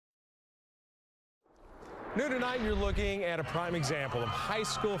New tonight, you're looking at a prime example of high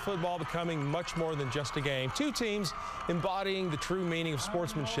school football becoming much more than just a game. Two teams embodying the true meaning of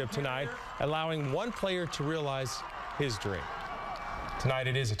sportsmanship tonight, allowing one player to realize his dream. Tonight,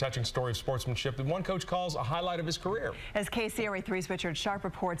 it is a touching story of sportsmanship that one coach calls a highlight of his career. As KCRA 3's Richard Sharp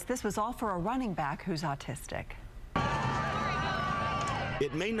reports, this was all for a running back who's autistic.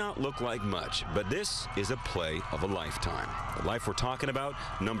 It may not look like much, but this is a play of a lifetime. The life we're talking about,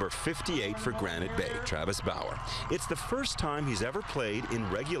 number 58 for Granite Bay, Travis Bauer. It's the first time he's ever played in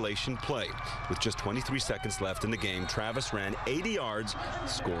regulation play. With just 23 seconds left in the game, Travis ran 80 yards,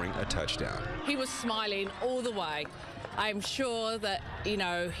 scoring a touchdown. He was smiling all the way. I'm sure that,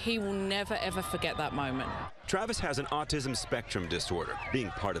 he will never, ever forget that moment. Travis has an autism spectrum disorder. Being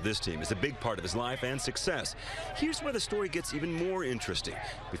part of this team is a big part of his life and success. Here's where the story gets even more interesting.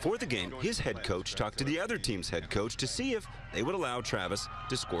 Before the game, his head coach talked to the other team's head coach to see if they would allow Travis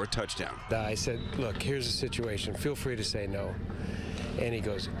to score a touchdown. I said, look, here's the situation. Feel free to say no. And he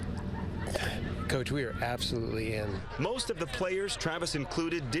goes, Coach, we are absolutely in. Most of the players, Travis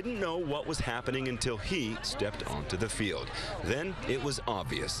included, didn't know what was happening until he stepped onto the field. Then it was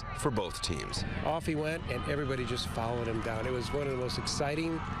obvious for both teams. Off he went, and everybody just followed him down. It was one of the most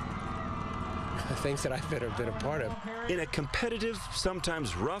exciting things that I've ever been a part of. In a competitive,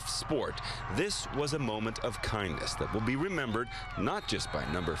 sometimes rough sport, this was a moment of kindness that will be remembered not just by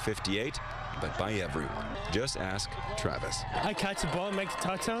number 58, but by everyone. Just ask Travis. I catch the ball and make a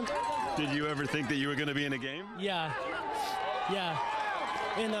touchdown. Did you ever think that you were going to be in a game? Yeah.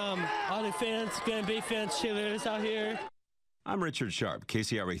 And all the fans, going to be fans, cheerleaders out here. I'm Richard Sharp,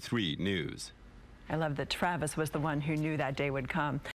 KCRA 3 News. I love that Travis was the one who knew that day would come.